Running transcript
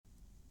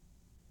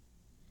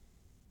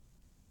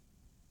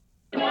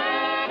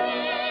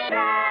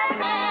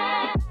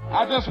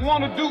I just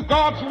want to do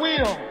God's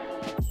will.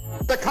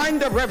 The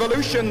kind of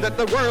revolution that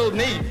the world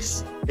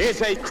needs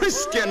is a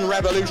Christian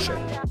revolution.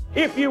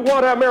 If you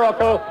want a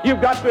miracle, you've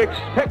got to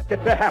expect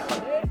it to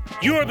happen.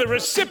 You are the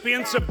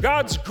recipients of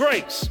God's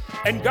grace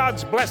and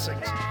God's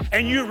blessings,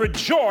 and you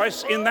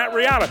rejoice in that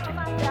reality.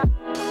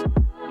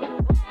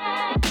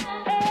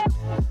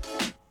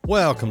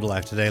 Welcome to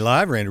Life Today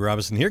Live. Randy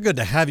Robinson here. Good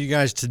to have you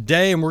guys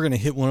today, and we're going to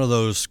hit one of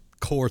those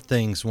core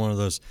things, one of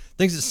those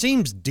things that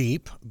seems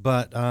deep,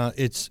 but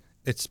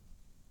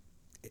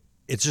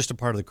it's just a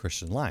part of the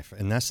Christian life,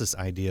 and that's this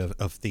idea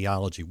of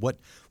theology. What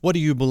do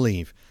you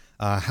believe?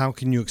 How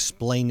can you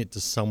explain it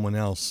to someone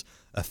else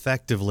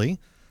effectively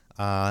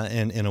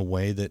and in a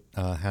way that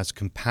has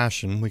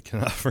compassion? We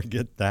cannot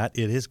forget that.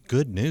 It is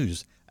good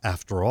news,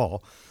 after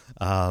all.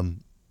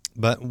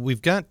 But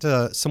we've got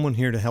someone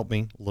here to help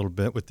me a little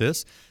bit with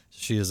this.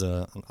 She is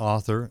an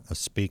author, a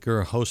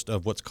speaker, a host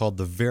of what's called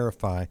the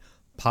Verify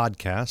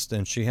podcast,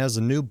 and she has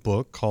a new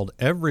book called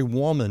Every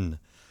Woman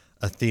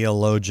a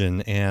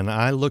Theologian. And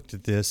I looked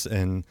at this,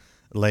 and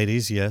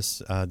ladies,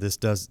 yes, this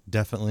does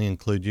definitely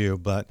include you,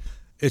 but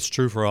it's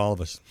true for all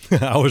of us.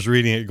 I was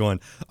reading it going,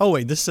 oh,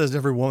 wait, this says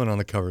every woman on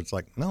the cover. It's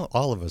like, no,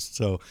 all of us.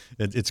 So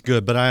it's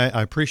good. But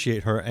I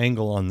appreciate her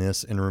angle on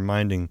this and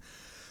reminding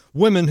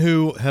women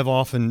who have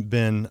often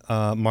been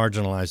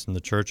marginalized in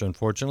the church,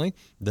 unfortunately,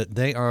 that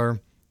they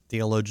are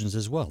theologians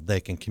as well.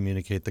 They can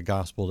communicate the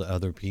gospel to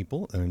other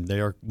people, and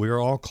we are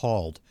all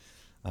called.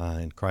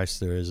 In Christ,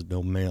 there is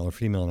no male or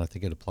female, and I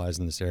think it applies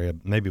in this area.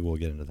 Maybe we'll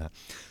get into that.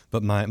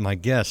 But my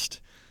guest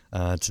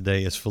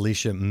today is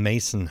Phylicia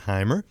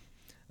Masonheimer,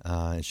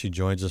 and she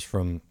joins us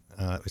from,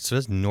 it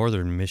says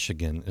northern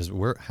Michigan.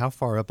 How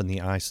far up in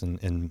the ice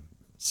and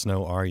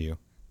snow are you?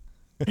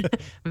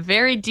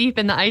 Very deep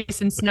in the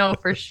ice and snow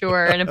for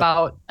sure, and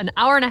about an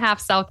hour and a half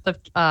south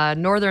of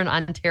northern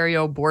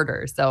Ontario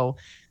border. So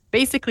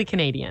basically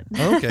Canadian.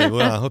 Okay,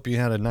 well, I hope you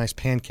had a nice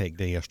pancake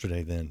day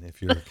yesterday then,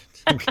 if you're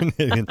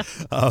Canadian.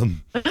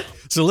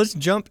 So let's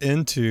jump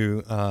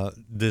into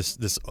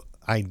this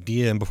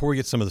idea. And before we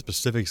get some of the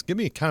specifics, give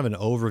me kind of an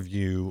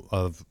overview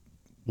of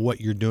what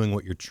you're doing,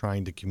 what you're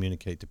trying to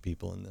communicate to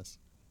people in this.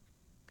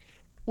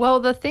 Well,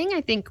 the thing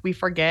I think we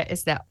forget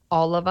is that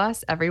all of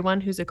us,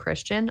 everyone who's a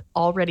Christian,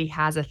 already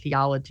has a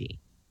theology,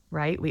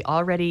 right? We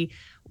already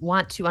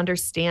want to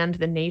understand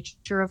the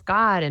nature of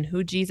God and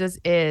who Jesus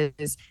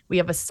is. We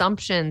have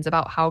assumptions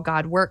about how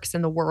God works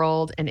in the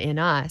world and in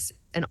us.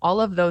 And all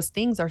of those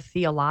things are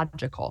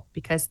theological,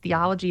 because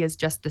theology is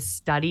just the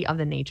study of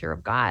the nature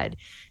of God.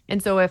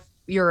 And so if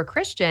you're a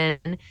Christian,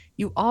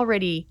 you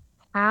already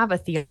have a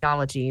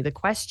theology. The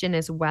question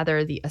is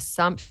whether the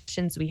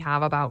assumptions we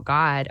have about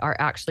God are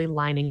actually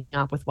lining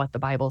up with what the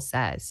Bible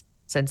says,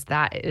 since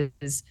that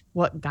is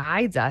what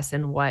guides us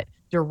and what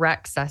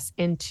directs us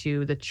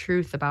into the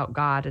truth about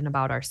God and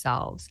about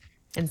ourselves.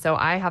 And so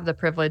I have the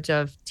privilege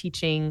of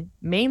teaching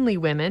mainly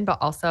women, but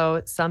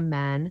also some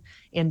men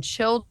and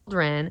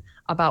children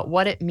about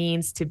what it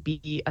means to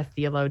be a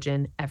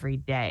theologian every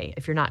day.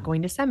 If you're not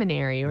going to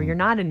seminary or you're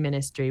not in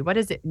ministry, what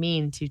does it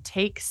mean to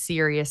take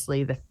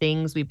seriously the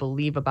things we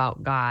believe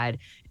about God,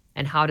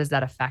 and how does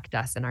that affect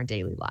us in our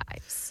daily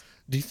lives?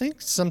 Do you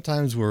think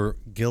sometimes we're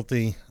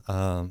guilty,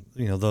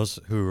 those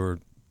who are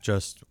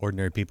just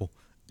ordinary people,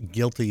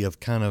 guilty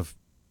of kind of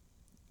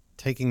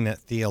taking that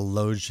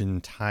theologian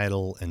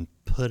title and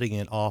putting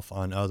it off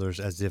on others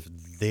as if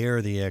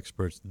they're the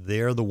experts,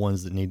 they're the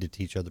ones that need to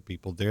teach other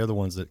people, they're the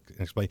ones that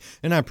can explain?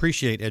 And I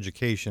appreciate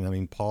education. I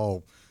mean,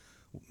 Paul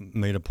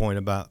made a point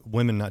about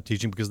women not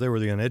teaching because they were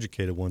the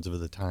uneducated ones of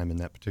the time in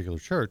that particular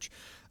church.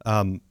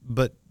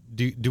 But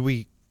do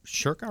we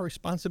shirk our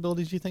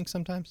responsibilities, do you think,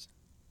 sometimes?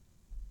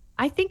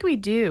 I think we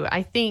do.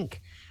 I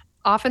think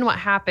often what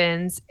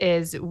happens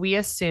is we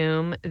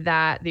assume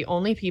that the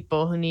only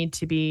people who need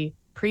to be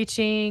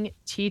preaching,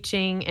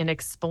 teaching, and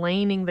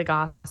explaining the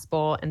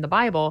gospel and the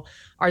Bible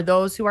are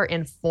those who are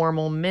in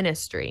formal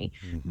ministry.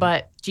 Mm-hmm.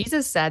 But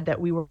Jesus said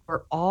that we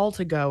were all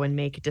to go and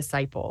make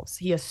disciples.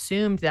 He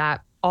assumed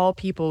that all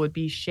people would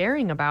be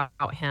sharing about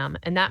him.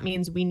 And that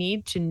means we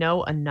need to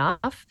know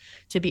enough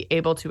to be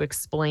able to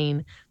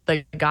explain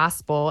the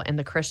gospel and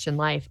the Christian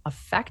life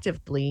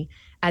effectively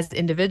as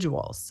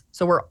individuals.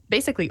 So we're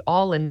basically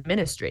all in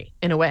ministry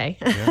in a way.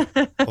 Yeah.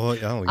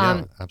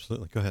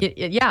 Absolutely. Go ahead.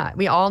 Yeah,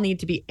 we all need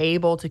to be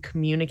able to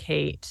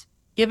communicate,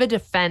 give a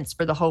defense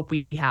for the hope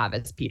we have,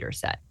 as Peter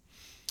said.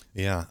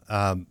 Yeah.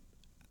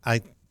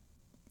 I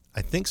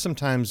think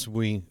sometimes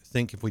we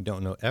think if we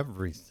don't know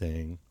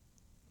everything,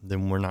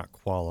 then we're not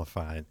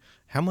qualified.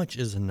 How much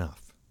is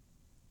enough?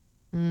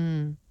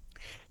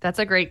 That's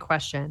a great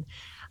question.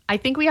 I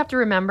think we have to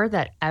remember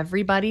that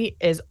everybody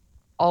is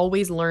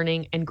always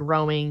learning and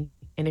growing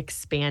and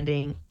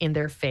expanding in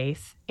their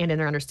faith and in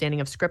their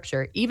understanding of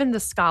Scripture. Even the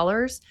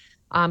scholars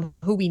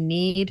who we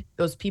need,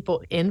 those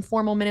people in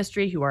formal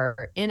ministry who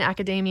are in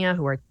academia,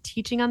 who are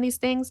teaching on these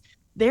things,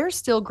 they're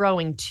still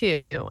growing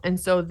too. And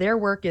so their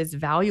work is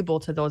valuable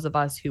to those of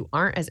us who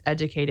aren't as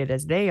educated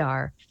as they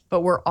are,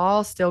 but we're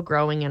all still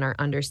growing in our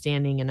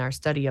understanding and our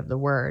study of the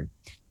Word.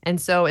 And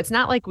so it's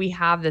not like we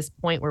have this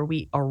point where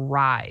we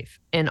arrive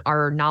in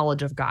our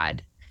knowledge of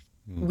God.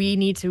 We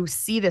need to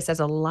see this as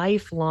a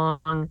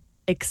lifelong,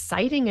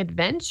 exciting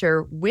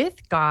adventure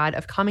with God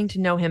of coming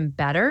to know him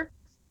better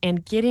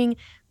and getting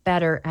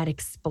better at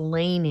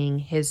explaining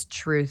his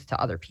truth to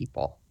other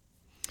people.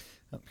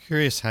 I'm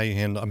curious how you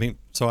handle,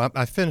 so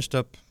I finished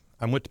up,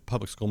 I went to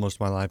public school most of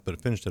my life, but I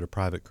finished at a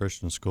private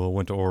Christian school,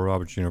 went to Oral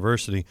Roberts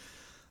University,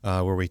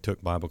 where we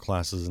took Bible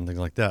classes and things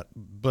like that.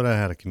 But I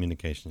had a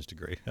communications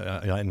degree.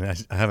 And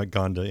I haven't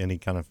gone to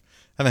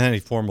haven't had any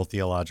formal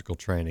theological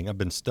training. I've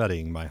been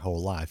studying my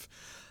whole life.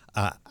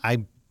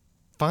 I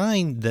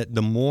find that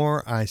the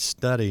more I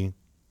study,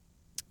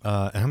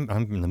 and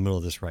I'm in the middle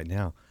of this right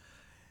now,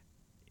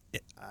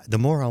 the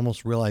more I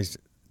almost realize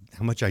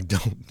how much I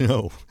don't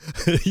know.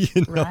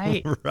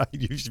 Right?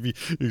 You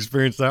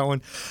experience that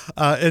one.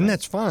 And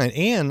that's fine.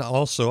 And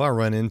also I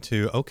run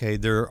into,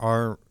 there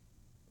are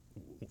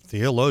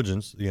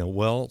theologians,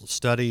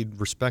 well-studied,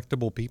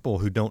 respectable people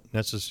who don't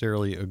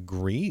necessarily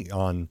agree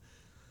on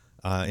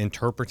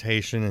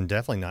interpretation and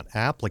definitely not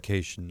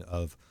application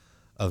of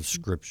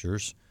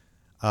scriptures.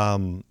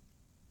 How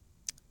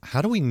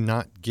do we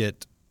not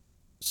get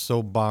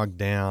so bogged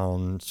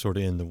down sort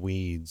of in the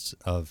weeds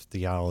of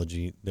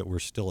theology that we're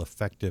still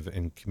effective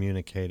in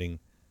communicating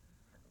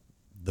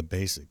the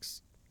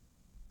basics?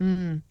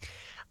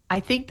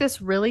 I think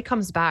this really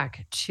comes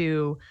back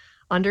to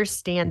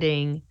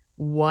understanding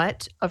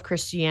what of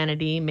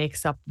Christianity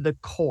makes up the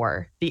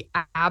core, the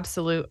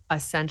absolute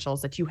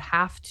essentials that you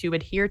have to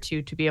adhere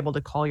to be able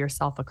to call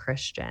yourself a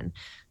Christian.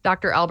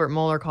 Dr. Albert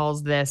Mohler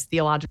calls this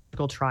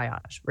theological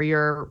triage, where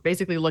you're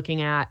basically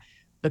looking at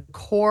the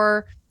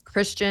core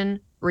Christian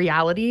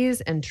realities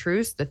and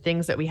truths, the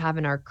things that we have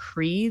in our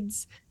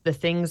creeds, the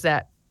things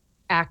that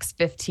Acts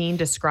 15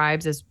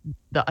 describes as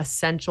the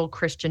essential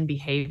Christian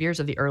behaviors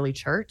of the early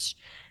church.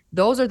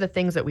 Those are the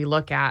things that we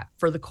look at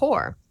for the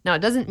core. Now, it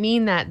doesn't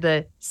mean that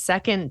the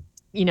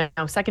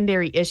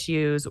secondary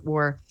issues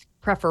or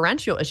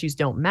preferential issues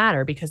don't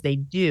matter, because they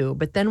do,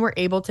 but then we're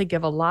able to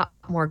give a lot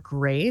more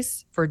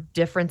grace for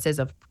differences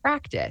of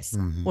practice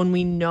when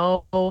we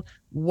know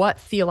what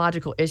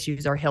theological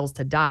issues are hills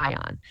to die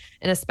on.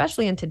 And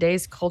especially in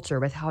today's culture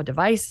with how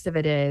divisive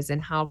it is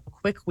and how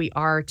quick we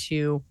are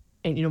to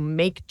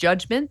make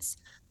judgments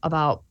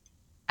about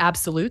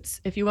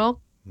absolutes, if you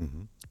will.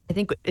 I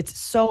think it's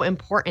so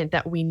important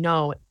that we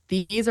know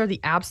these are the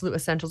absolute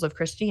essentials of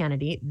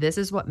Christianity. This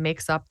is what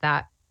makes up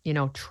that,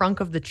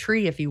 trunk of the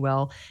tree, if you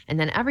will. And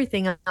then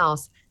everything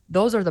else,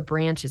 those are the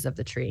branches of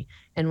the tree.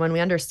 And when we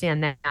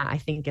understand that, I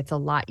think it's a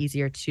lot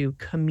easier to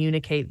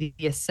communicate the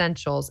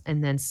essentials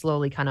and then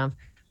slowly kind of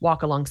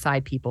walk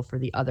alongside people for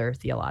the other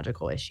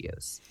theological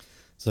issues.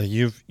 So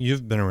you've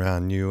been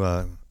around.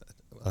 You've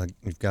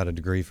got a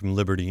degree from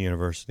Liberty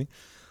University.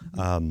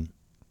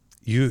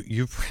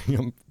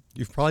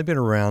 You've probably been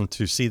around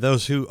to see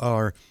those who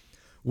are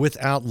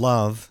without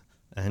love.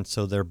 And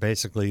so they're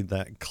basically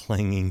that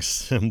clanging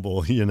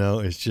cymbal,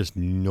 it's just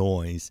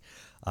noise.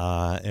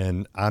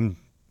 And I'm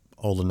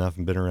old enough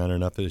and been around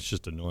enough that it's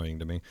just annoying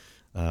to me.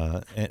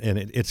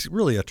 It's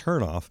really a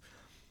turnoff.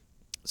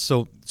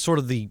 So sort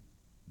of the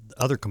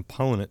other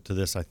component to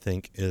this, I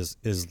think, is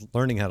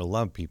learning how to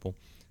love people.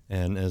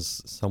 And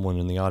as someone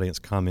in the audience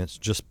comments,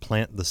 just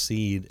plant the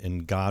seed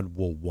and God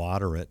will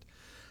water it.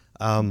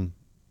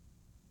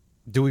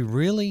 Do we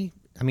really,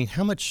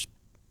 how much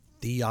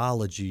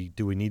theology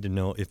do we need to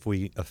know if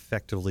we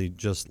effectively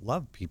just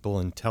love people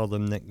and tell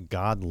them that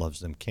God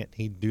loves them? Can't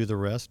he do the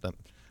rest?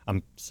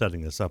 I'm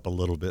setting this up a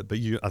little bit, but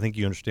I think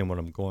you understand what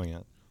I'm going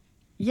at.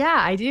 Yeah,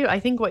 I do. I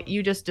think what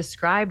you just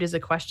described is a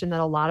question that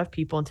a lot of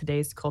people in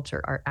today's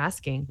culture are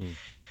asking.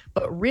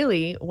 But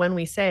really, when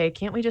we say,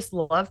 can't we just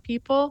love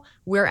people?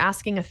 We're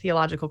asking a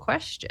theological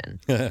question.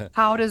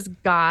 How does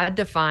God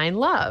define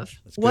love?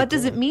 What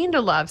does it mean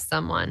to love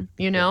someone?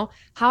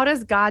 How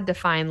does God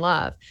define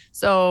love?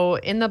 So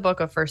in the book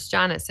of 1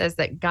 John, it says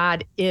that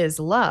God is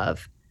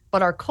love,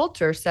 but our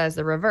culture says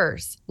the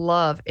reverse.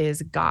 Love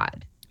is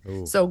God.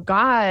 Ooh. So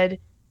God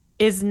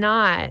is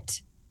not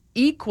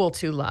equal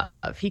to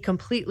love. He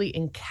completely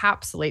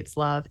encapsulates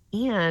love,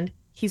 and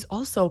he's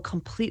also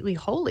completely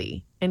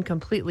holy and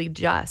completely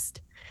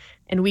just.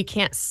 And we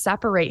can't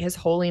separate his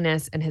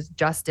holiness and his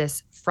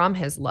justice from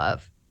his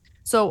love.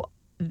 So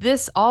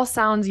this all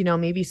sounds,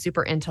 maybe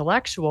super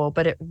intellectual,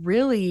 but it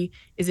really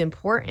is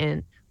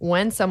important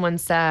when someone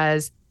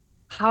says,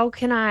 how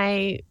can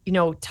I,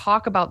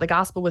 talk about the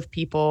gospel with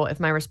people if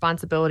my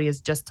responsibility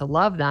is just to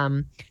love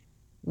them?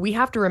 We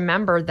have to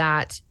remember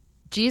that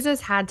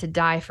Jesus had to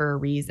die for a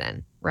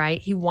reason,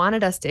 right? He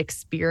wanted us to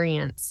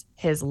experience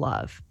his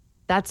love.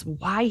 That's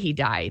why he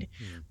died.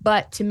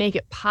 But to make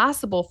it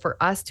possible for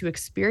us to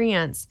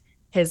experience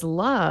his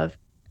love,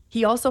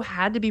 he also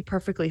had to be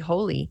perfectly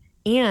holy,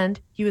 and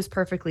he was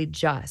perfectly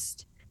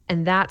just.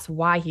 And that's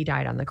why he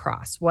died on the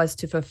cross, was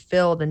to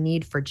fulfill the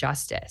need for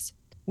justice.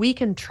 We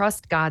can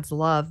trust God's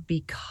love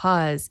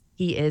because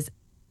he is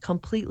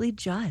completely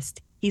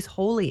just. He's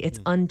holy. It's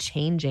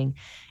unchanging.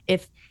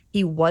 If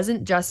he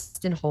wasn't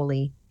just and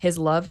holy, his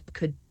love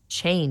could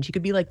change. He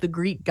could be like the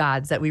Greek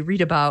gods that we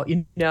read about,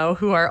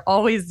 who are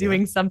always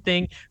doing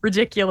something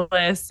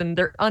ridiculous and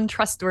they're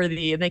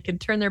untrustworthy and they can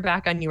turn their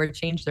back on you or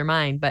change their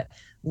mind. But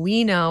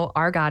we know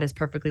our God is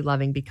perfectly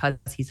loving because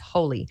he's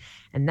holy.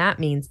 And that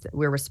means that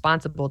we're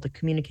responsible to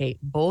communicate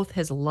both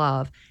his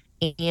love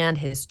and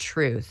his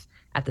truth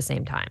at the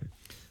same time.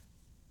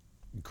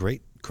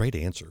 Great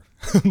answer,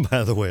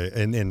 by the way.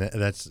 And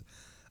that's,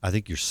 I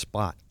think you're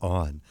spot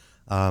on.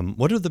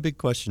 What are the big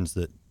questions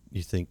that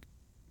you think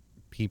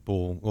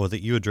people, or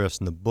that you address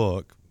in the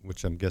book,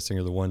 which I'm guessing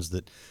are the ones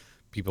that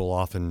people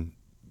often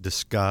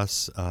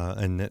discuss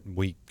and that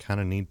we kind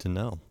of need to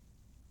know?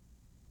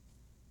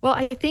 Well,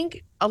 I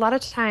think a lot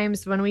of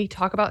times when we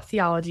talk about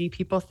theology,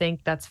 people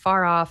think that's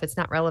far off, it's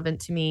not relevant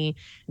to me.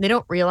 And they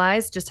don't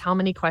realize just how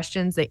many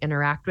questions they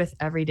interact with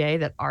every day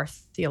that are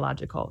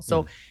theological.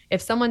 So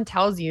if someone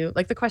tells you,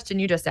 like the question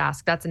you just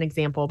asked, that's an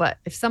example. But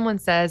if someone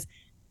says,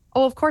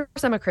 oh, of course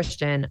I'm a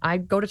Christian, I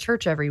go to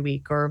church every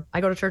week, or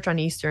I go to church on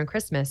Easter and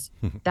Christmas,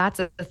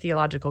 that's a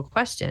theological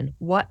question.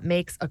 What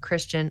makes a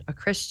Christian a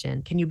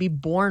Christian? Can you be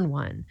born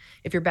one?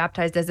 If you're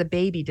baptized as a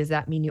baby, does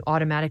that mean you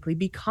automatically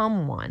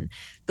become one?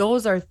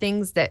 Those are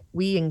things that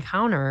we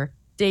encounter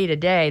day to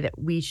day that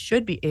we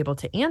should be able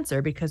to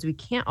answer, because we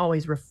can't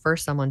always refer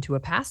someone to a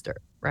pastor,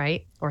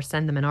 right? Or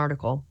send them an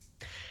article.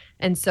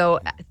 And so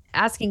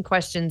asking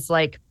questions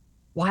like,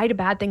 why do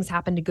bad things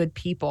happen to good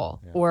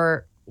people?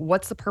 Or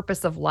what's the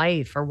purpose of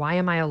life? Or why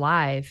am I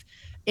alive?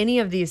 Any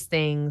of these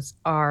things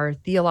are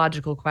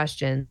theological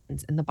questions,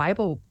 and the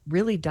Bible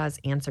really does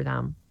answer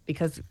them,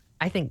 because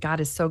I think God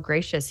is so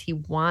gracious. He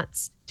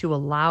wants to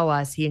allow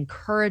us, he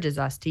encourages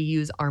us to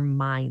use our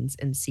minds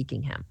in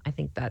seeking him. I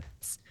think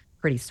that's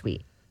pretty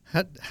sweet.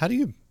 How do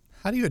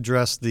you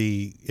address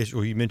the issue?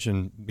 Well, you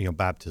mentioned,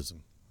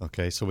 baptism.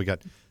 Okay, so we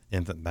got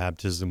infant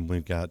baptism,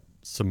 we've got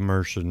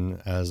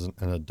submersion as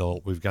an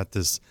adult, we've got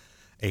this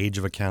age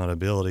of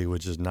accountability,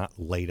 which is not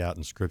laid out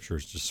in Scripture.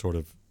 It's just sort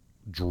of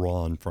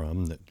drawn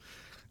from, that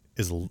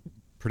is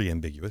pretty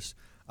ambiguous.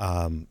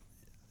 And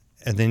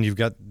then you've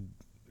got,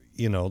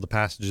 the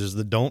passages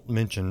that don't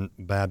mention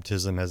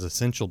baptism as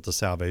essential to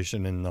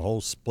salvation, and the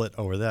whole split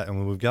over that.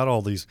 And we've got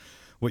all these,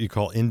 what you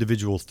call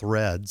individual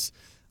threads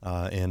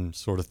in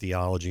sort of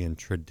theology and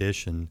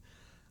tradition.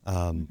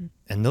 And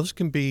those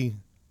can be,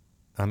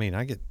 I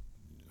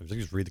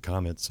just read the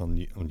comments on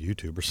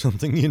YouTube or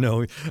something,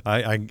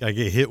 I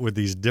get hit with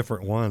these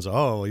different ones.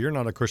 Oh, well, you're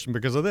not a Christian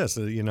because of this.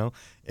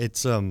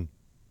 It's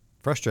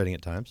frustrating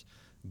at times,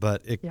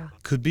 but it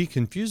could be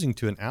confusing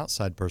to an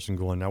outside person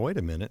going, now, wait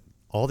a minute.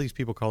 All these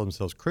people call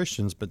themselves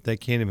Christians, but they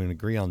can't even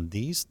agree on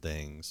these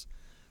things.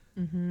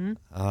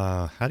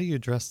 How do you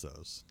address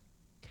those?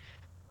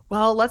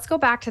 Well, let's go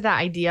back to the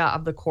idea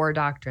of the core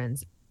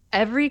doctrines.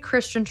 Every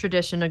Christian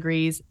tradition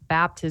agrees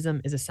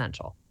baptism is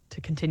essential.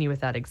 To continue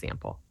with that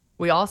example,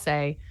 we all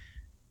say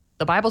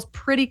the Bible's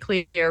pretty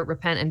clear,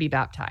 repent and be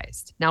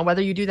baptized. Now,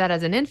 whether you do that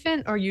as an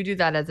infant or you do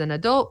that as an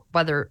adult,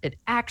 whether it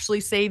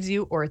actually saves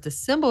you or it's a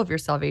symbol of your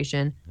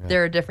salvation,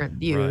 there are different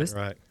views.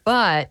 Right.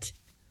 But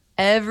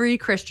every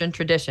Christian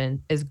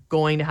tradition is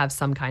going to have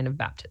some kind of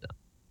baptism.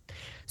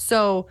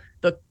 So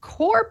the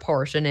core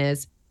portion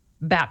is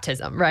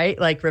baptism, right?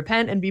 Like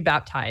repent and be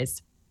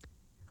baptized.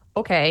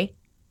 Okay.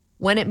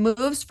 When it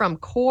moves from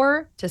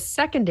core to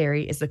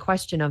secondary is the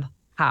question of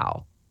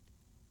how.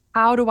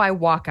 How do I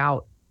walk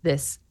out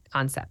this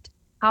concept?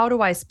 How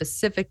do I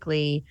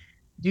specifically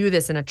do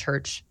this in a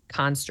church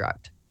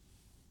construct?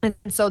 And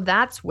so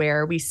that's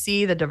where we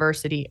see the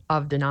diversity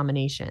of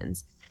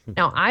denominations.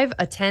 Now, I've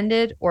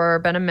attended or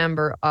been a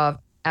member of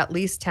at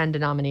least 10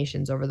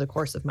 denominations over the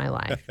course of my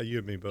life. You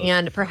and me both.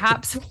 And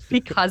perhaps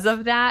because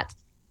of that,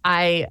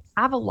 I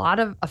have a lot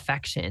of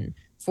affection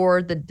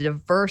for the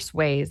diverse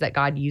ways that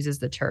God uses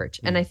the church.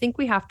 And I think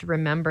we have to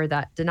remember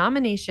that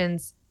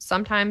denominations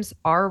sometimes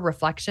are a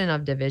reflection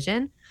of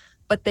division,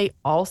 but they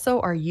also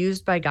are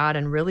used by God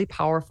in really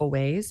powerful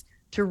ways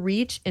to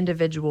reach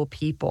individual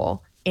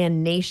people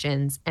and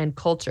nations and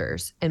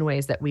cultures in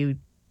ways that we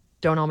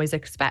don't always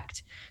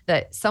expect.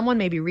 That someone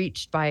may be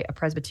reached by a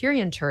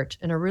Presbyterian church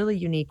in a really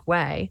unique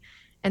way,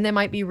 and they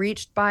might be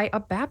reached by a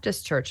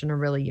Baptist church in a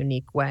really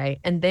unique way.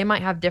 And they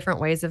might have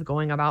different ways of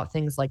going about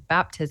things like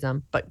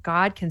baptism, but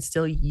God can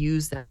still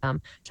use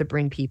them to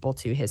bring people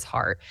to his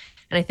heart.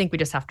 And I think we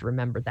just have to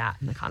remember that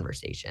in the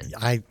conversation.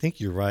 I think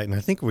you're right. And I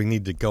think we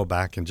need to go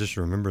back and just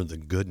remember the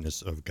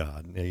goodness of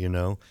God.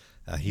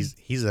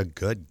 He's a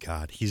good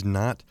God. He's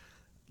not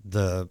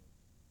the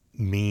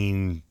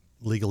mean,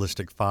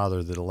 legalistic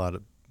father that a lot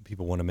of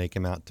people want to make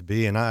him out to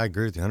be. And I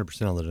agree with you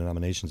 100% on the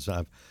denominations.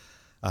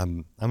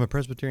 I'm a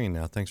Presbyterian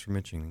now. Thanks for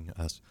mentioning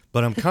us.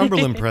 But I'm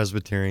Cumberland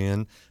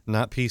Presbyterian,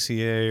 not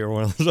PCA or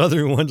one of those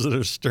other ones that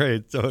are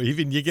straight. So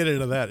even you get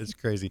into that, it's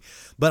crazy.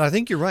 But I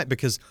think you're right,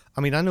 because,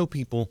 I know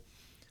people,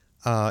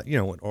 or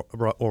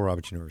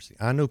Roberts University,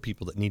 I know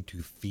people that need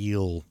to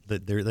feel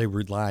that they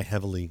rely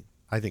heavily,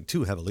 I think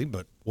too heavily,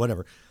 but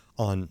whatever,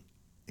 on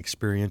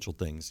experiential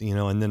things,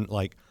 and then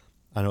like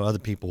I know other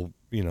people,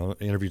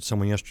 interviewed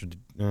someone yesterday,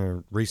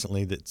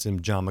 recently that's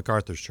in John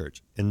MacArthur's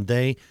church, and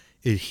they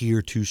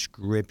adhere to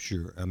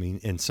Scripture. I mean,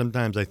 and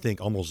sometimes I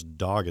think almost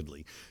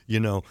doggedly,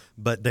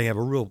 but they have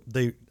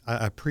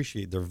I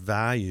appreciate their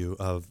value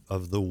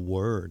of the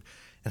Word.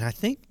 And I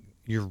think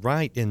you're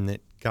right in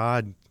that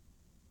God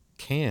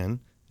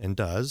can and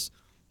does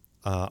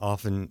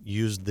often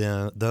use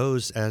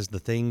those as the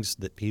things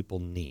that people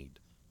need.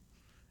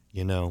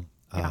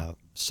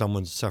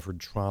 Someone suffered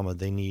trauma,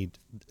 they need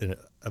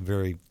a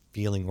very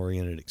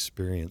feeling-oriented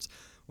experience.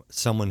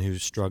 Someone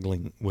who's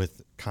struggling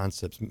with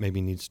concepts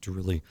maybe needs to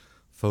really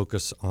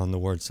focus on the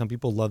Word. Some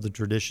people love the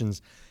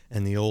traditions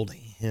and the old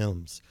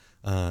hymns,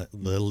 the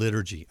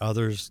liturgy.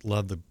 Others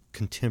love the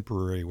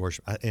contemporary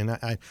worship.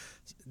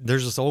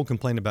 There's this old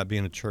complaint about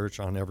being a church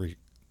on every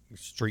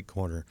street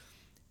corner,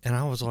 and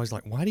I was always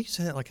like, why do you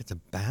say that like it's a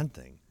bad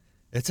thing?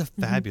 It's a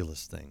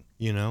fabulous thing,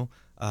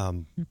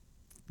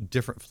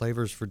 different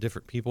flavors for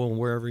different people and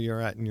wherever you're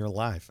at in your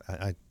life.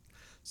 I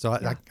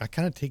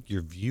kind of take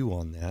your view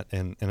on that,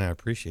 and I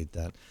appreciate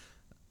that.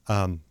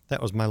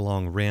 That was my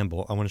long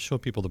ramble. I want to show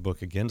people the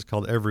book again. It's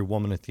called Every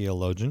Woman a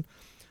Theologian.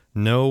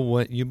 Know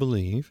what you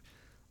believe,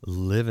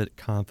 live it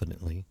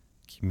confidently,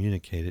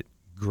 communicate it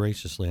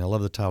graciously. I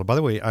love the title. By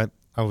the way,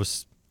 I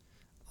was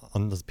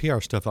on the PR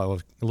stuff. I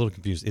was a little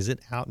confused. Is it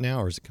out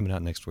now, or is it coming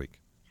out next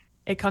week?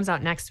 It comes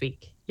out next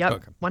week. Yep,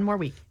 okay. One more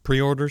week.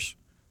 Pre-orders,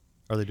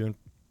 are they doing?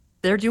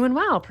 They're doing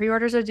well.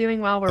 Pre-orders are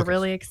doing well. We're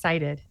really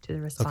excited to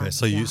the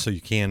response. Okay, so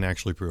you can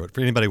actually pre-order.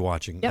 For anybody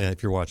watching,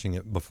 if you're watching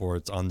it before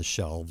it's on the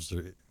shelves,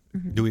 or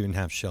do we even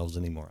have shelves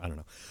anymore? I don't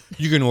know.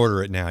 You can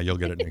order it now. You'll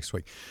get it next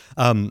week.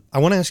 I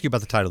want to ask you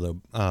about the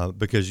title, though,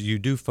 because you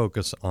do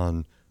focus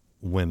on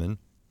women.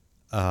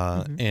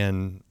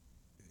 And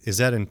is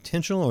that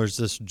intentional, or is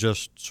this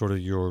just sort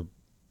of your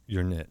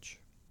niche?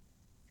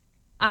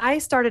 I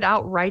started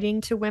out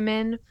writing to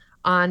women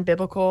on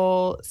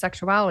biblical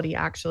sexuality,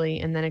 actually,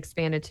 and then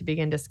expanded to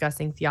begin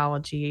discussing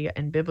theology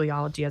and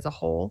bibliology as a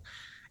whole.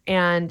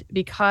 And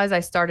because I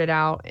started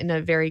out in a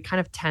very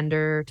kind of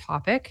tender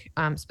topic,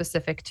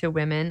 specific to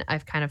women,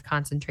 I've kind of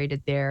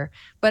concentrated there.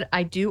 But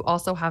I do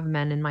also have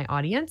men in my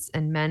audience,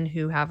 and men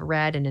who have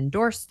read and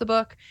endorsed the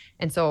book.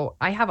 And so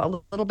I have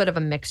a little bit of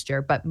a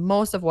mixture, but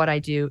most of what I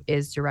do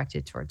is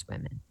directed towards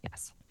women.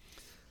 Yes.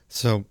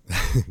 So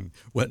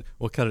what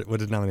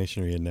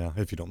denomination are you in now,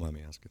 if you don't mind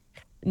me asking?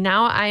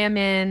 Now I am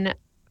in,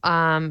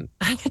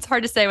 it's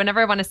hard to say. Whenever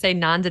I want to say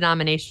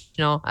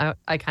non-denominational,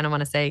 I kind of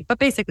want to say, but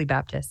basically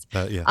Baptist.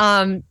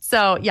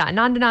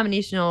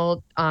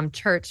 Non-denominational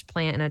church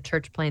plant and a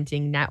church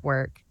planting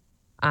network.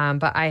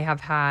 But I have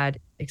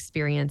had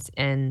experience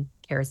in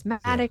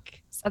charismatic,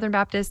 Southern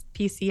Baptist,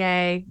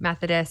 PCA,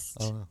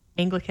 Methodist,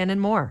 Anglican,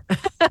 and more.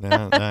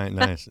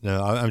 Nice.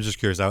 No, I'm just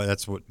curious.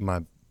 That's what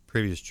my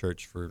previous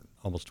church for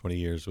almost 20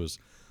 years was,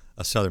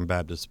 a Southern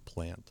Baptist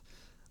plant.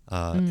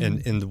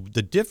 And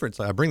the difference,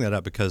 I bring that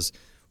up because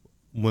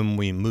when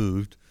we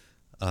moved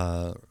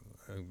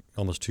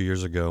almost 2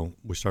 years ago,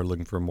 we started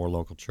looking for a more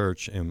local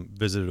church and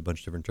visited a bunch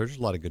of different churches,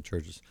 a lot of good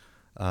churches.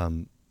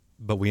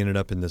 But we ended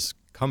up in this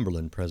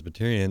Cumberland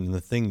Presbyterian, and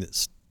the thing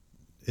that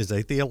is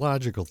a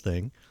theological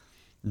thing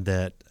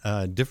that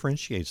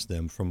differentiates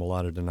them from a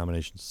lot of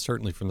denominations,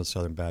 certainly from the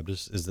Southern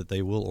Baptists, is that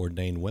they will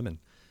ordain women.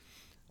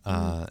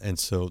 And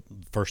so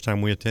the first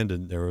time we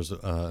attended, there was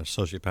an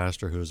associate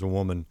pastor who was a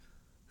woman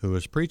who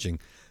was preaching.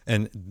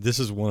 And this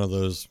is one of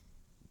those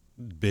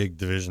big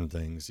division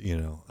things,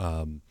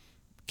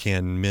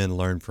 can men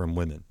learn from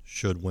women?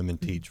 Should women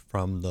teach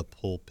from the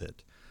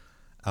pulpit?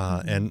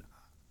 And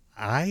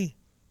I'm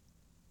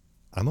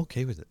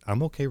okay with it.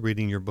 I'm okay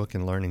reading your book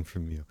and learning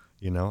from you.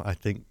 I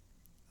think,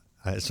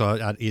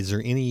 is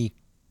there any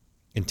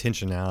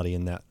intentionality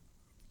in that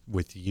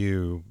with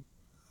you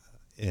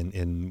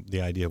in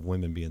the idea of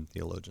women being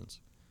theologians?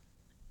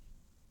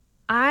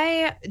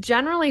 I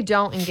generally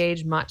don't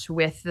engage much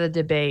with the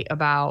debate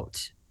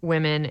about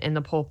women in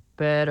the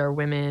pulpit or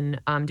women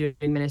doing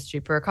ministry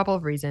for a couple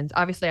of reasons.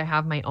 Obviously, I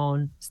have my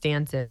own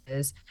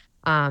stances,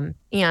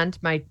 and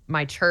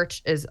my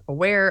church is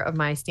aware of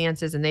my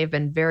stances, and they've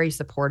been very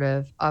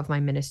supportive of my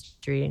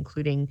ministry,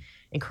 including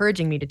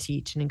encouraging me to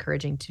teach and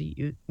encouraging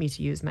me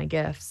to use my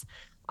gifts.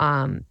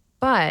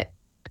 But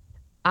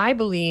I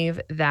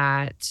believe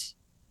that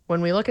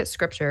when we look at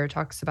Scripture, it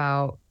talks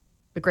about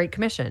the Great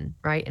Commission,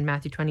 right? In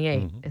Matthew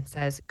 28, it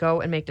says, go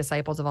and make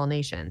disciples of all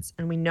nations.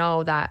 And we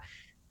know that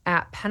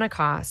at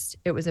Pentecost,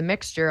 it was a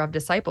mixture of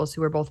disciples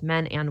who were both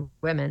men and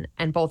women,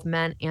 and both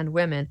men and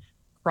women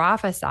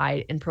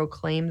prophesied and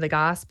proclaimed the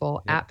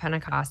gospel at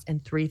Pentecost,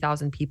 and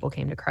 3,000 people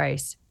came to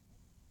Christ.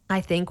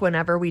 I think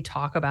whenever we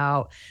talk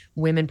about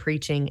women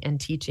preaching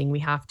and teaching, we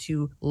have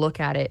to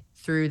look at it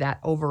through that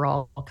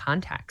overall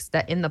context,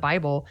 that in the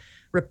Bible,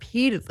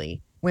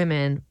 repeatedly,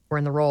 women were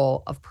in the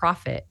role of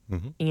prophet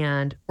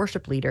and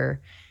worship leader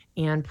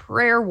and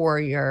prayer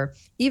warrior,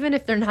 even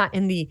if they're not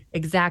in the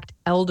exact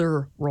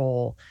elder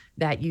role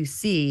that you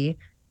see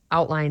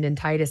outlined in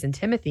Titus and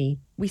Timothy.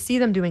 We see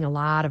them doing a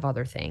lot of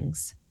other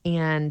things.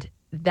 And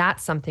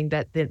that's something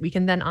that we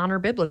can then honor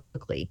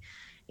biblically.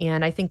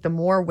 And I think the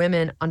more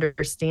women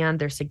understand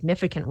their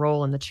significant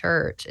role in the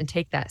church and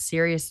take that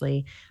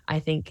seriously, I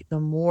think the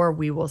more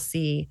we will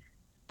see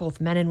both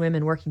men and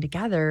women working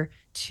together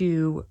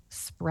to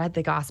spread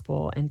the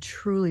gospel and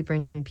truly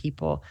bring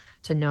people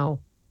to know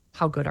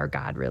how good our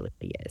God really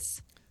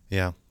is.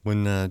 Yeah.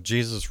 When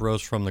Jesus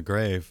rose from the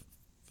grave,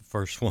 the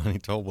first one he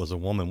told was a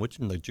woman, which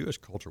in the Jewish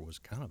culture was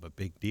kind of a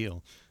big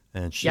deal.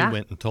 And she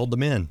went and told the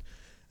men.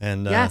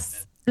 And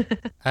yes.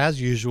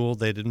 As usual,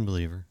 they didn't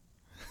believe her.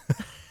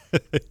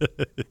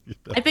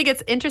 I think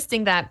it's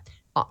interesting that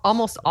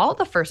almost all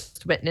the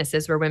first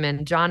witnesses were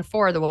women. John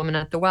 4, the woman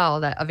at the well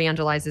that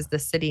evangelizes the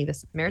city, the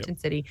Samaritan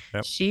city,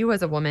 she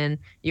was a woman.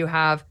 You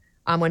have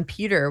when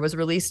Peter was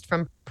released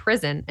from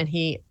prison and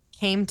he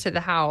came to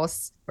the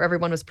house where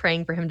everyone was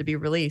praying for him to be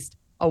released.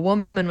 A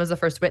woman was the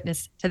first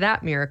witness to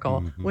that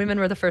miracle. Mm-hmm. Women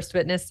were the first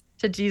witness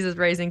to Jesus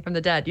raising from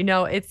the dead. You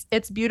know,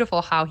 it's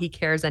beautiful how he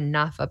cares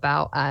enough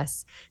about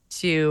us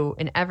to,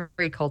 in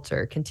every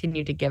culture,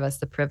 continue to give us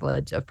the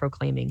privilege of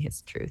proclaiming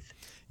his truth.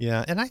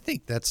 Yeah, and I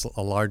think that's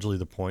largely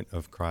the point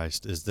of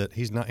Christ, is that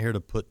he's not here to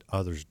put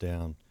others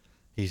down.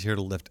 He's here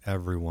to lift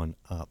everyone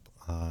up.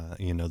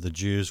 The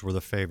Jews were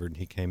the favored, and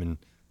he came and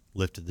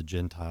lifted the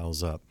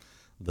Gentiles up.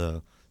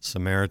 The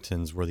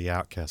Samaritans were the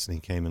outcasts, and he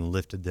came and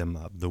lifted them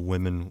up. The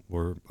women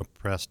were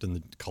oppressed in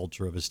the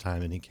culture of his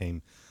time, and he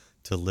came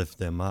to lift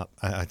them up.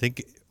 I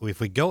think if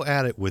we go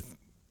at it with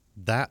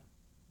that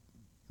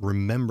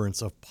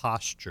remembrance of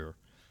posture,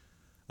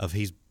 of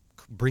he's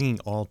bringing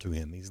all to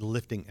him, he's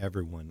lifting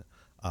everyone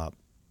up,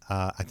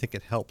 I think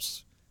it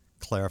helps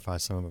clarify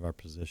some of our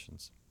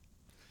positions.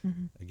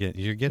 Mm-hmm. Again,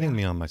 you're getting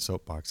me on my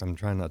soapbox. I'm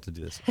trying not to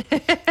do this.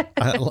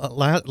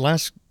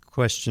 Last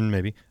question,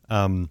 maybe.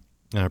 And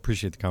I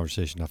appreciate the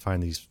conversation. I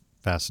find these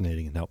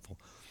fascinating and helpful,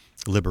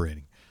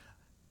 liberating.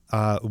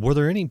 Were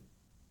there any,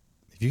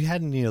 have you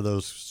had any of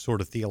those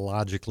sort of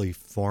theologically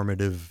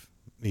formative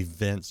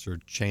events or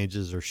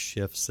changes or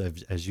shifts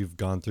as you've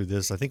gone through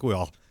this? I think we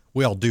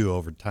all do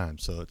over time,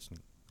 so it's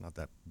not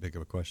that big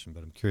of a question,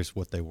 but I'm curious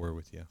what they were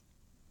with you.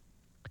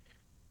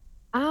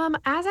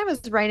 As I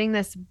was writing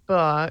this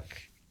book,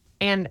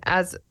 and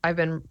as I've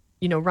been,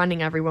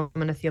 running Every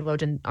Woman a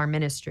Theologian, our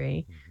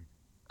ministry, mm-hmm.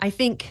 I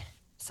think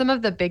some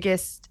of the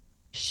biggest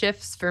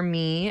shifts for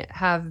me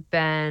have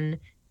been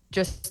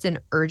just an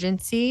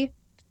urgency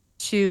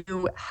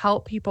to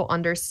help people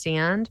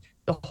understand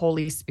the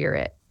Holy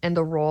Spirit and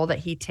the role that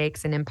he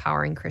takes in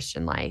empowering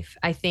Christian life.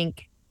 I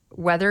think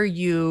whether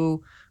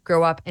you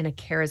grow up in a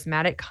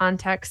charismatic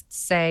context,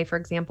 say, for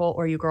example,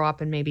 or you grow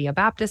up in maybe a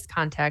Baptist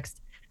context,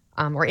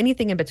 or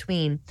anything in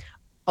between,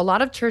 a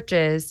lot of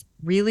churches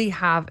really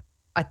have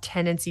a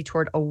tendency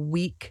toward a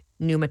weak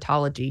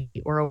pneumatology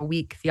or a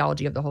weak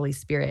theology of the Holy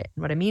Spirit.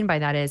 And what I mean by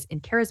that is, in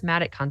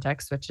charismatic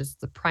context, which is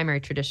the primary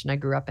tradition I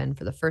grew up in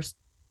for the first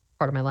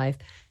part of my life,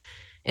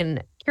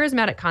 in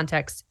charismatic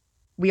context,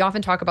 we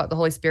often talk about the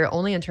Holy Spirit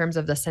only in terms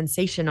of the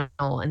sensational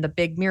and the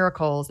big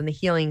miracles and the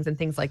healings and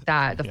things like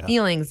that, the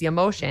feelings, the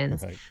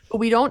emotions. Right. But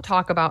we don't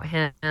talk about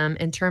him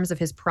in terms of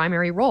his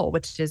primary role,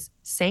 which is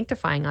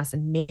sanctifying us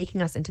and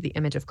making us into the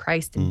image of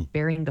Christ and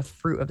bearing the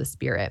fruit of the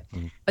Spirit.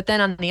 But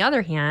then on the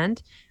other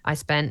hand, I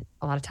spent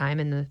a lot of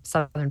time in the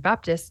Southern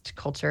Baptist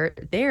culture.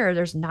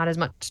 There's not as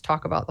much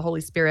talk about the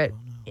Holy Spirit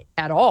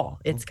at all.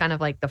 It's kind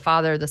of like the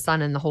Father, the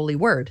Son, and the Holy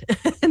Word.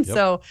 And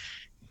so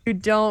you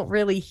don't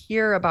really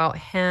hear about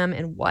him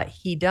and what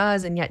he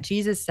does. And yet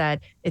Jesus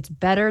said, it's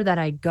better that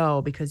I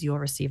go because you will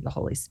receive the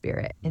Holy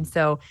Spirit. And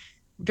so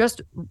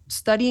just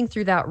studying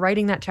through that,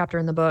 writing that chapter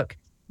in the book,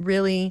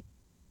 really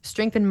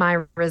strengthened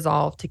my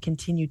resolve to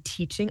continue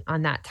teaching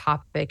on that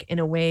topic in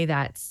a way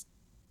that's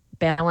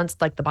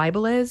balanced like the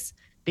Bible is,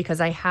 because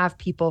I have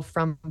people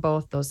from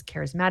both those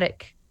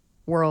charismatic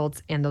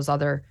worlds and those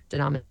other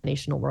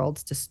denominational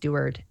worlds to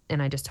steward.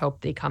 And I just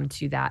hope they come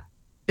to that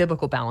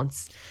biblical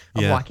balance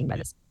of walking by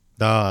this.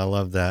 Oh, I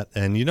love that.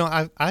 And,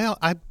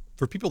 I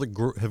for people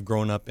that have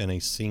grown up in a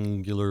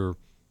singular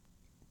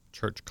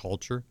church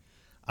culture,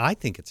 I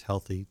think it's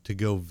healthy to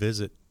go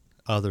visit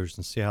others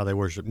and see how they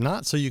worship.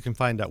 Not so you can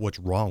find out what's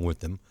wrong with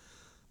them,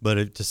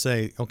 but to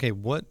say, okay,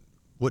 what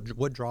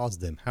draws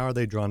them? How are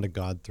they drawn to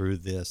God through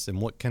this?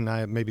 And what can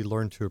I maybe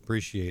learn to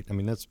appreciate? I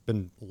mean, that's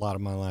been a lot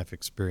of my life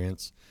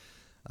experience,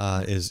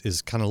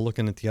 is kind of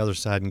looking at the other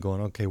side and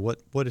going, okay,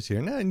 what is here?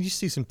 And you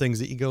see some things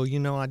that you go,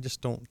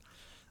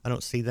 I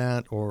don't see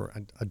that, or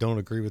I don't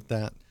agree with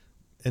that,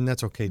 and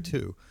that's okay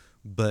too.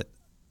 But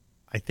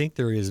I think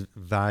there is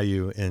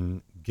value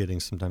in getting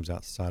sometimes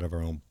outside of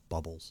our own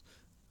bubbles,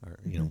 or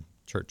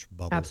church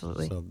bubbles.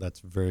 Absolutely. So that's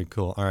very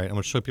cool. All right, I'm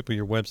going to show people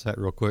your website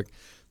real quick.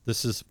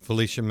 This is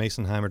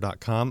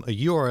PhyliciaMasonheimer.com,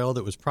 a URL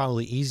that was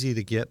probably easy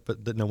to get,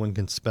 but that no one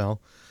can spell.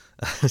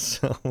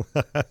 So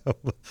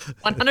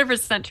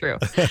 100% true.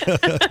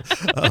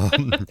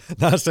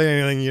 Not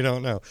saying anything you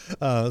don't know.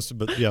 But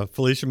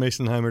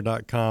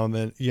PhyliciaMasonheimer.com,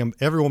 and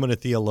Every Woman a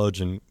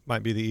Theologian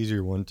might be the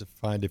easier one to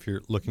find if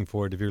you're looking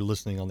for it. If you're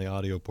listening on the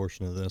audio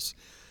portion of this,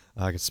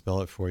 I can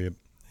spell it for you.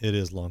 It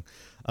is long.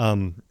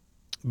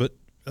 But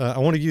I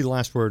want to give you the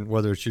last word,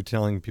 whether it's you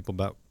telling people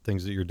about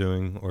things that you're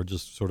doing or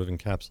just sort of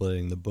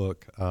encapsulating the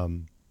book.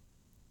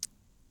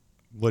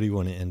 What do you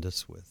want to end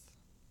us with?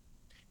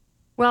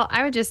 Well,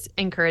 I would just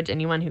encourage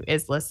anyone who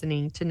is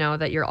listening to know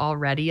that you're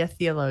already a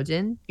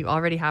theologian. You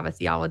already have a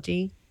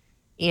theology.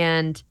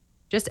 And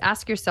just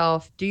ask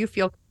yourself, do you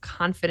feel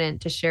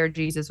confident to share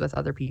Jesus with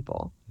other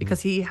people?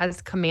 Because he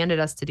has commanded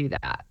us to do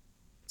that.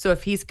 So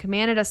if he's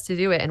commanded us to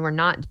do it and we're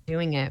not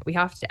doing it, we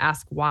have to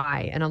ask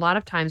why. And a lot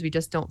of times we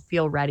just don't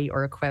feel ready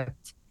or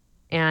equipped.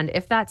 And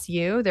if that's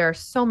you, there are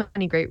so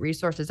many great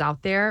resources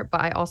out there.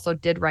 But I also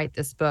did write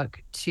this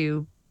book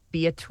to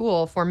be a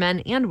tool for men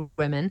and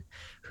women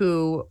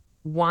who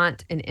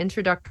want an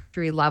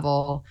introductory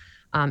level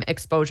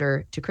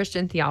exposure to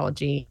Christian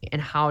theology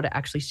and how to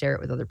actually share it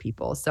with other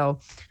people. So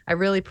I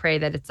really pray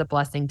that it's a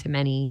blessing to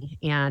many.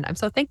 And I'm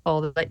so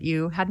thankful that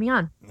you had me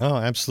on. Oh,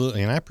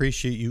 absolutely. And I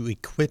appreciate you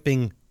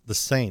equipping the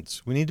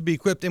saints. We need to be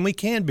equipped, and we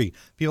can be.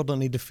 People don't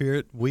need to fear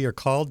it. We are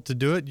called to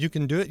do it. You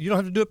can do it. You don't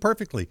have to do it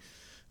perfectly.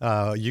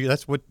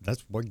 That's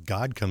what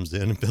God comes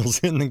in and fills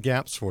in the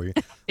gaps for you.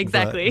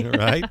 Exactly.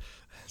 Right?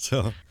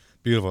 So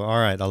beautiful. All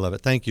right. I love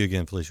it. Thank you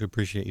again, Phylicia.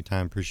 Appreciate your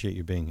time. Appreciate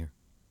you being here.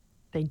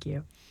 Thank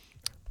you.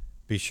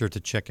 Be sure to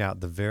check out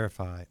the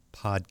Verify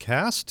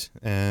podcast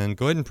and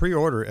go ahead and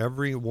pre-order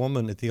Every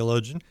Woman a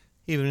Theologian,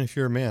 even if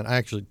you're a man.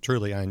 I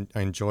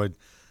enjoyed.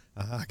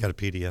 I got a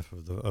PDF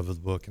of the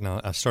book, and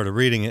I started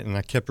reading it, and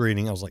I kept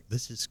reading. I was like,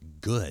 this is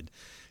good.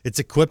 It's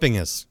equipping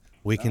us.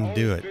 We can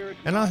do it,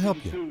 and I'll help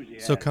you.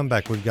 So come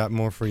back. We've got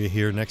more for you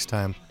here next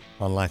time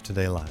on Life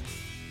Today Live.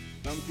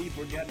 Some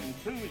people get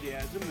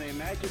enthusiasm. They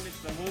imagine it's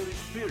the Holy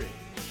Spirit.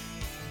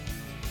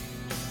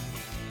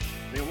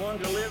 They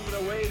want to live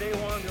the way they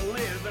want to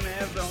live and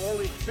have the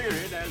Holy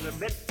Spirit as a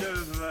bit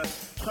of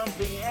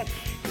something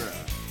extra.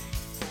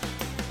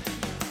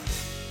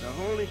 The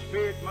Holy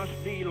Spirit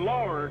must be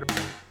Lord.